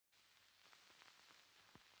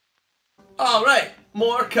Alright,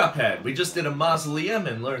 more Cuphead. We just did a mausoleum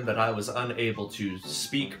and learned that I was unable to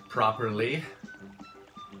speak properly.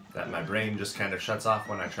 That my brain just kind of shuts off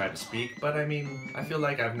when I try to speak, but I mean, I feel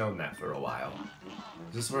like I've known that for a while.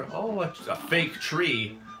 Is this where... Oh, a fake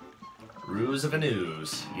tree. Ruse of an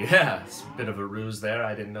Ooze. Yeah, it's a bit of a ruse there.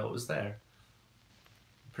 I didn't know it was there.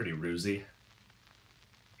 Pretty rusey.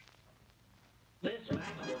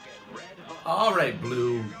 Alright,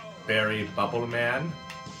 Blueberry Bubble Man.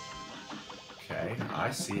 Okay,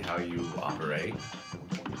 I see how you operate.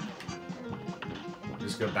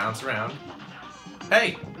 Just go bounce around.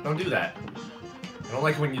 Hey! Don't do that. I don't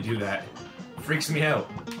like when you do that. It freaks me out.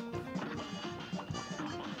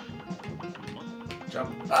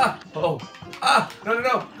 Jump. Ah! Oh! Ah! No, no,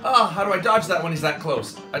 no! Ah! How do I dodge that when he's that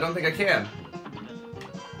close? I don't think I can.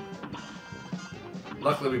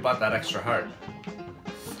 Luckily, we bought that extra heart.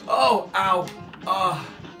 Oh! Ow! Ah!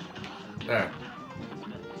 There.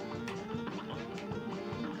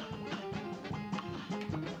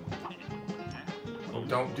 Oh,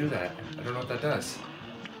 don't do that. I don't know what that does.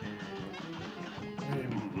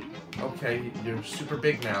 Okay, you're super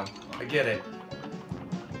big now. I get it.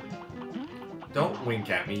 Don't wink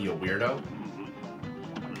at me, you weirdo.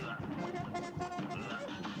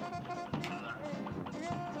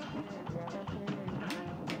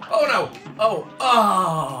 Oh no! Oh!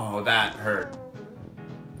 Oh! That hurt.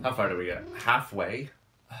 How far do we get? Halfway?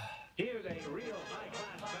 Here's a real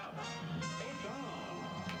high-class bout.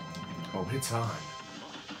 Oh, it's on.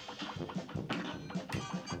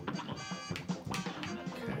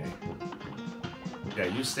 Okay. Yeah,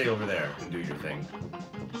 you stay over there and do your thing.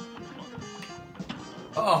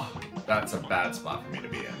 Oh, that's a bad spot for me to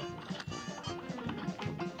be in.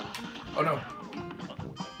 Oh no.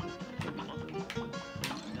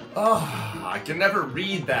 Oh, I can never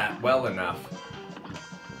read that well enough.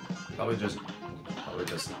 Probably just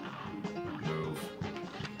move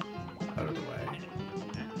out of the way.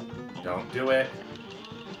 Don't do it.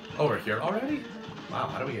 Oh, we're here already? Wow,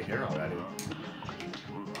 how do we get here already?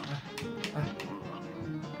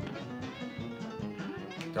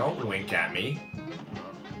 Don't wink at me.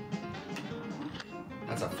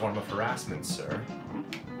 That's a form of harassment, sir.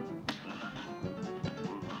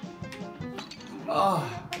 Oh,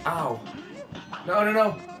 ow. No, no,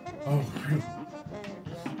 no. Oh,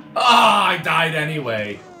 ah, I died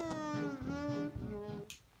anyway.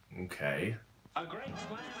 Okay. A great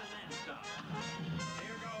slam and then some.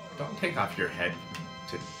 Here goes. Don't take off your head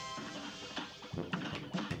to...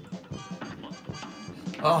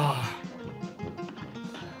 Oh.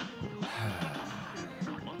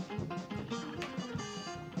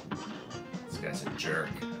 This guy's a jerk.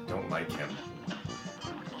 Don't like him.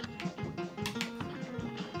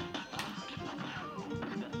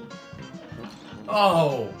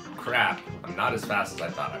 Oh, crap. I'm not as fast as I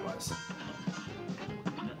thought I was.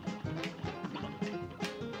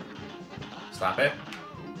 Stop it.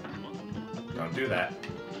 Don't do that.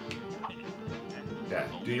 Yeah,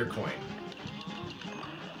 do your coin.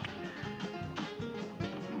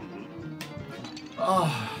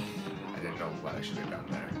 Oh, I didn't know what I should have done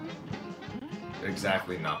there.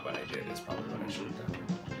 Exactly not what I did is probably what I should have done.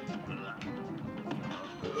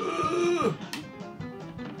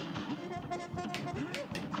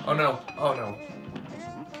 Oh no, oh no.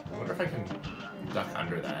 I wonder if I can duck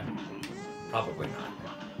under that. Probably not.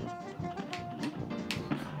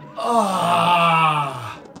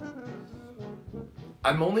 Ah!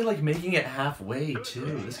 I'm only like making it halfway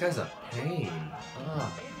too. This guy's a pain.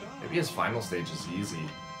 Ah, maybe his final stage is easy.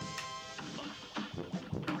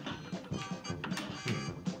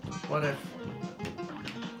 What if...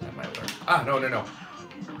 That might work. Ah, no, no, no.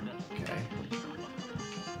 Okay.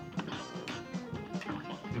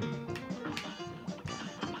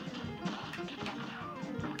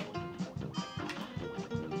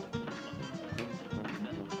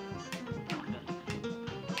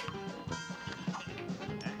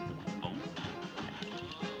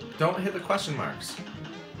 Don't hit the question marks.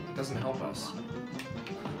 It doesn't help us.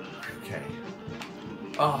 Okay.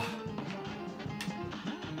 Oh.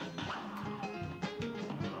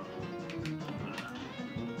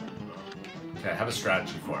 Okay, I have a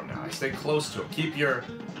strategy for him now. I stay close to him. Keep your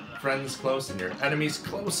friends close and your enemies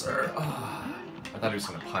closer. Oh, I thought he was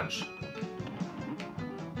gonna punch.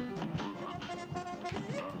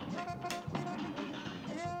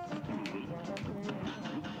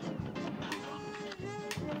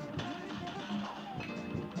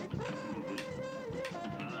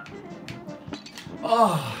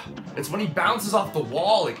 Oh, it's when he bounces off the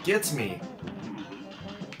wall, it gets me.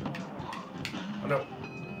 Oh no.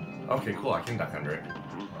 Okay, cool, I can duck under it.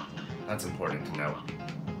 That's important to know.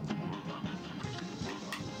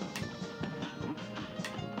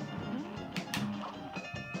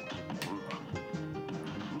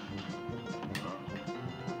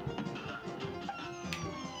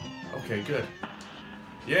 Okay, good.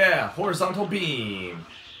 Yeah, horizontal beam.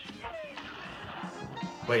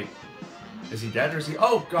 Wait, is he dead or is he?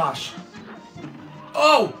 Oh gosh.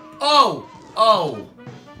 Oh, oh, oh.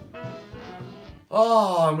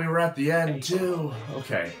 Oh, and we were at the end too.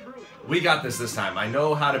 Okay, we got this time. I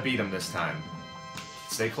know how to beat him this time.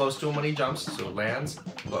 Stay close to him when he jumps, so it lands,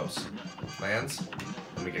 close. Lands,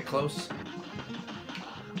 and we get close.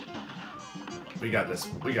 We got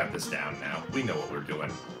this down now. We know what we're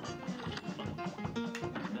doing.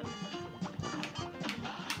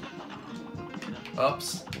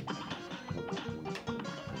 Ups.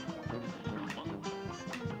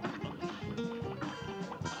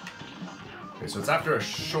 Okay, so it's after a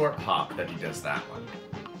short hop that he does that one.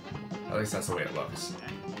 At least that's the way it looks.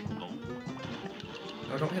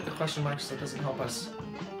 No, don't hit the question marks, that doesn't help us.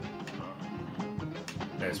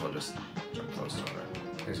 May as well just jump close to him.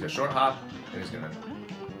 He's gonna short hop, and he's gonna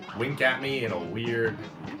wink at me in a weird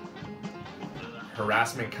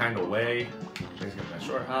harassment kind of way. He's gonna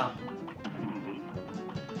short hop.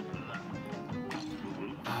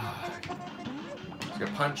 He's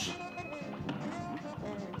gonna punch.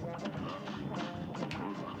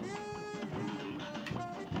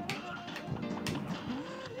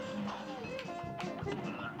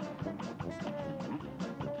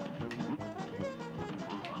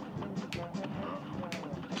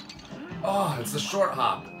 Oh, it's the short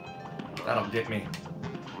hop. That'll get me.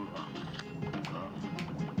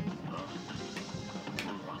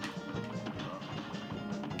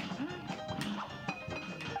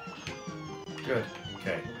 Good.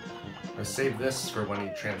 Okay. Let's save this for when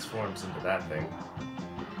he transforms into that thing.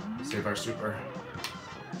 Save our super.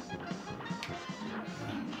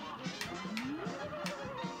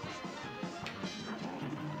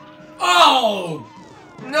 Oh!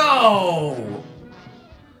 No!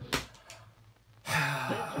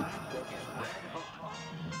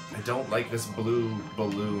 I don't like this blue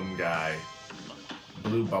balloon guy.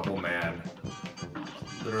 Blue bubble man.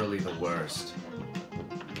 Literally the worst.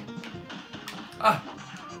 Ah!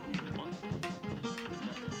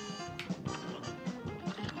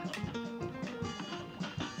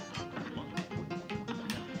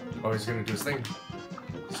 Oh, he's gonna do his thing.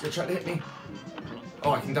 He's gonna try to hit me.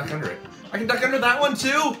 Oh, I can duck under it. I can duck under that one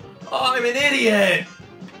too? Oh, I'm an idiot!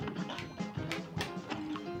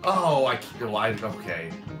 Oh,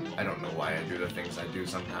 okay. I don't know why I do the things I do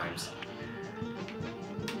sometimes.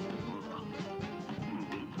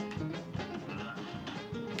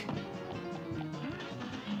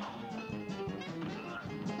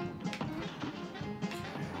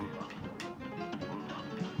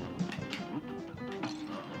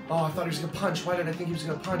 Oh, I thought he was gonna punch. Why did I think he was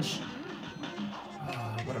gonna punch?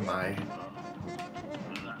 What am I?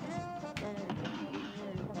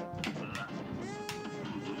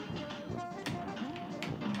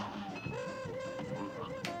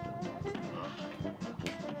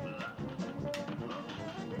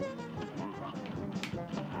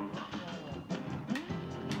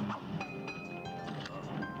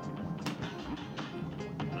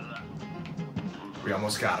 We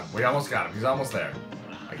almost got him. We almost got him. He's almost there.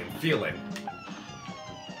 I can feel it.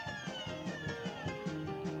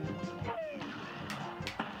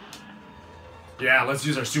 Yeah, let's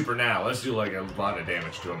use our super now. Let's do like a lot of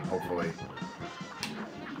damage to him, hopefully.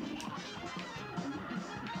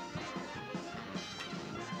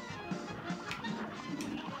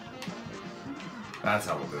 That's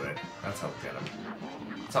how we'll do it. That's how we'll get him.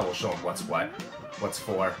 That's how we'll show him what's what. What's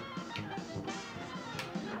for.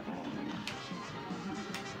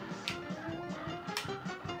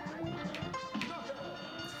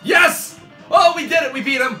 Yes! Oh, we did it! We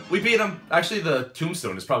beat him! We beat him! Actually, the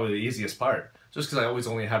tombstone is probably the easiest part. Just because I always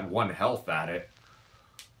only had 1 health at it.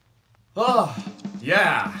 Oh,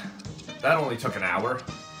 yeah. That only took an hour.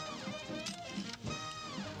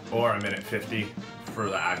 Or a minute 50 for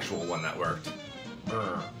the actual one that worked.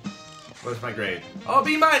 Where's my grade? Oh,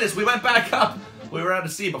 B-. We went back up! We were at a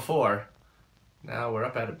C before. Now we're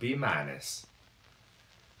up at a B-.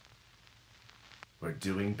 We're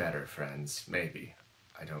doing better, friends. Maybe.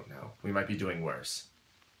 I don't know. We might be doing worse.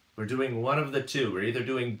 We're doing one of the two. We're either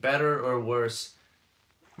doing better or worse.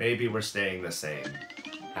 Maybe we're staying the same.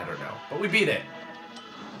 I don't know. But we beat it.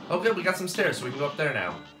 Oh good, we got some stairs, so we can go up there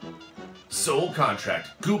now. Soul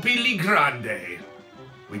contract. Goopy Grande.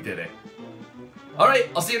 We did it.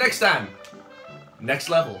 Alright, I'll see you next time. Next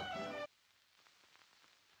level.